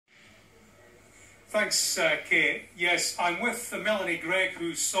Thanks, Kate. Yes, I'm with Melanie Gregg,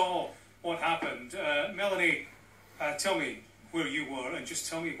 who saw what happened. Melanie, tell me where you were and just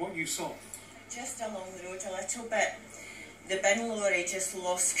tell me what you saw. Just along the road a little bit. The bin lorry just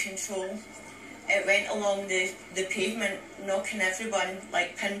lost control. It went along the pavement, knocking everyone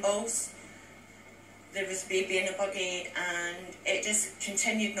like pinballs. There was a baby in a buggy and it just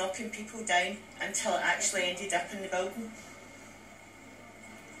continued knocking people down until it actually ended up in the building.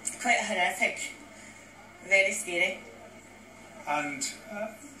 Quite horrific, very scary. And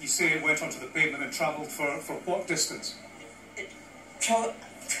you say it went onto the pavement and travelled for what distance?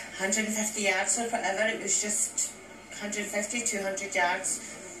 150 yards or whatever. It was just 150, 200 yards.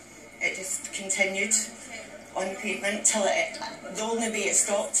 It just continued on the pavement till the only way it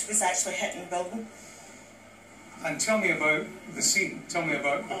stopped was actually hitting the building. And tell me about the scene. Tell me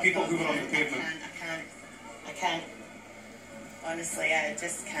about the people who were on the pavement. I can't. Honestly, I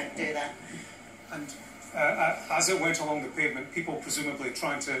just can't do that. And as it went along the pavement, people presumably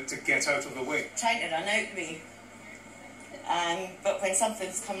trying to get out of the way. Trying to run out the way. But when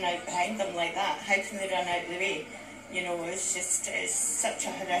something's coming out behind them like that, how can they run out the way? You know, it's such a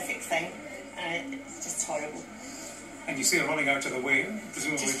horrific thing, and it's just horrible. And you see her running out of the way,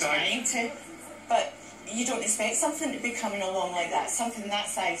 presumably just dying. Trying to, but you don't expect something to be coming along like that, something that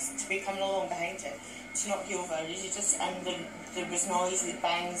size to be coming along behind it, to knock you over. You just, and there was noise,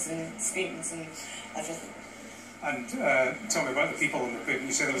 bangs and screams and everything. And tell me about the people in the pavement.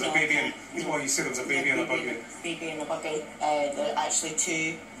 You said there was a baby in. Well, you said there was a baby in a buggy. Baby in a buggy. There are actually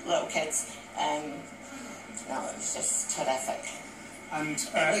two little kids. No, it was just horrific. And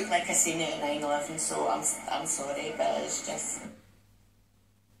it looked like I seen it at 9/11, so I'm sorry, but it's just.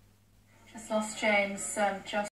 Just lost James just